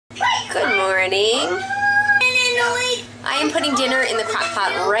Good morning. I am putting dinner in the crock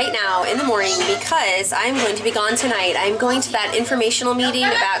pot right now in the morning because I'm going to be gone tonight. I'm going to that informational meeting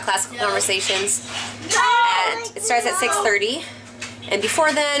about classical conversations. It starts at 6:30. And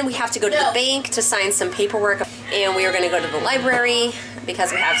before then, we have to go to the bank to sign some paperwork. And we are going to go to the library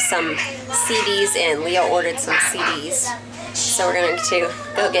because we have some CDs and Leo ordered some CDs. So we're going to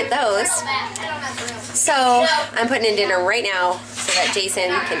go get those. So I'm putting in dinner right now so that Jason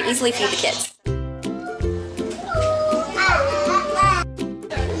can easily feed the kids.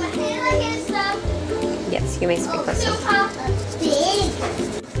 Yes, you may speak question.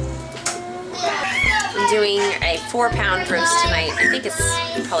 I'm doing a 4-pound roast tonight. I think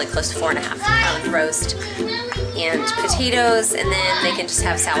it's probably close to 4.5-pound roast. And potatoes, and then they can just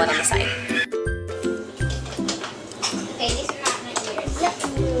have salad on the side.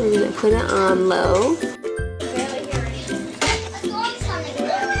 I'm gonna put it on low.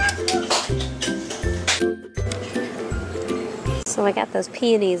 So I got those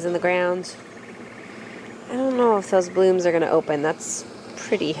peonies in the ground. I don't know if those blooms are gonna open. That's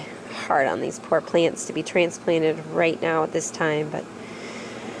pretty hard on these poor plants to be transplanted right now at this time, but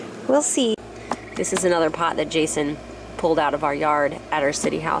we'll see. This is another pot that Jason pulled out of our yard at our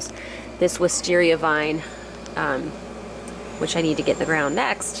city house. This wisteria vine, which I need to get in the ground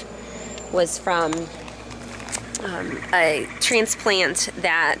next, was from a transplant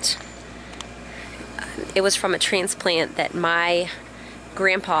that my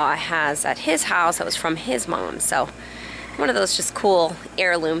grandpa has at his house. That was from his mom. So one of those just cool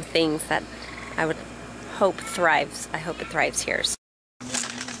heirloom things that I would hope thrives. I hope it thrives here.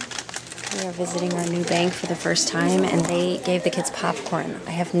 We are visiting our new bank for the first time, and they gave the kids popcorn.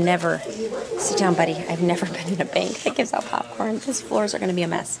 I have never, sit down buddy, I've never been in a bank that gives out popcorn. These floors are going to be a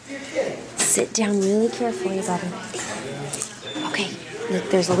mess. Sit down really carefully, buddy. Okay, look,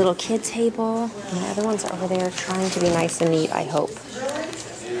 there's a little kid table, and the other ones are over there trying to be nice and neat, I hope.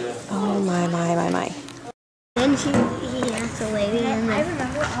 Oh my, my, my, my. Then he asked a lady, and I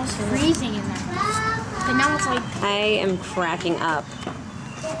remember I was freezing in that. But now it's like... I am cracking up.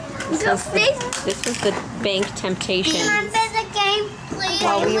 This was the bank temptation. The game, please.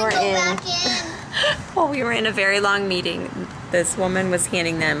 While we were in a very long meeting, this woman was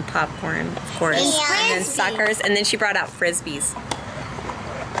handing them popcorn, of course, and then suckers, and then she brought out frisbees.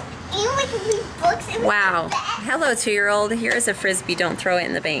 And we could read books. Wow. Hello, 2-year-old. Here is a frisbee. Don't throw it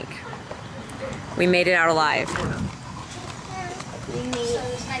in the bank. We made it out alive.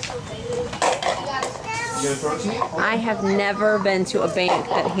 I have never been to a bank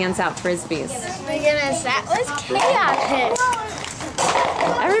that hands out frisbees. Oh my goodness, that was chaotic.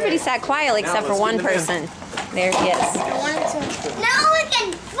 Everybody sat quietly except for one person. There he is. Now we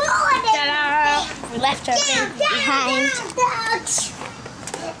can pull it. We left our thing behind.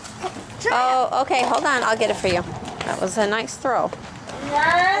 Oh, okay, hold on. I'll get it for you. That was a nice throw.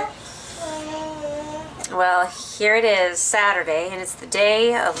 Well, here it is, Saturday, and it's the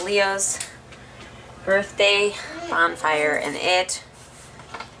day of Leo's birthday bonfire, and it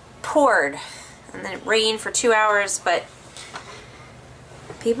poured, and then it rained for 2 hours, but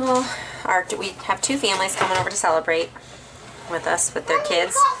people are, we have 2 families coming over to celebrate with us with their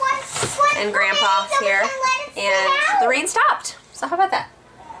kids, and Grandpa here, and the rain stopped. So how about that?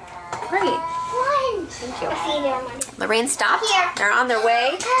 Great. Thank you. The rain stopped. They're on their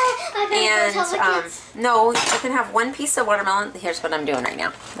way. And no, you can have 1 piece of watermelon. Here's what I'm doing right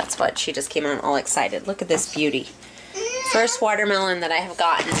now. That's what she just came on all excited. Look at this beauty. First watermelon that I have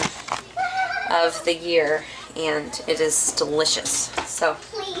gotten of the year, and it is delicious. So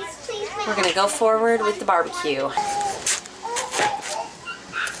we're gonna go forward with the barbecue.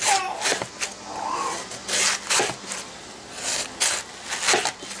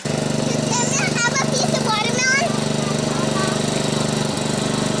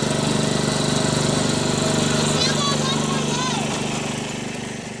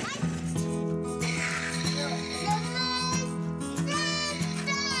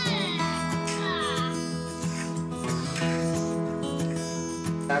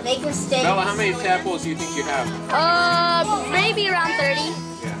 Make mistakes. Bella, how many tadpoles do you think you have? Maybe around 30.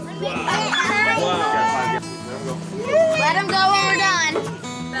 Yeah. Wow. Let them go when we're done.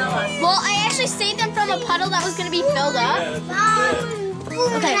 Well, I actually saved them from a puddle that was going to be filled up.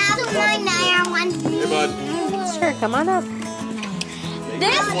 Okay. Hey, bud. Sure, come on up.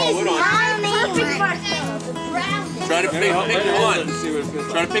 This is perfect for Try to pick one.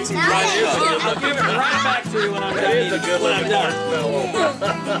 Try to pick some dry juice. I'll give it right back to you when I'm done. It's a good one.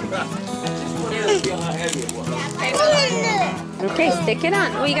 Okay, stick it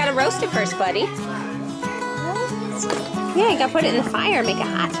on. Well, you gotta roast it first, buddy. Yeah, you gotta put it in the fire, make it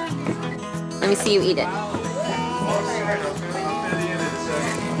hot. Let me see you eat it.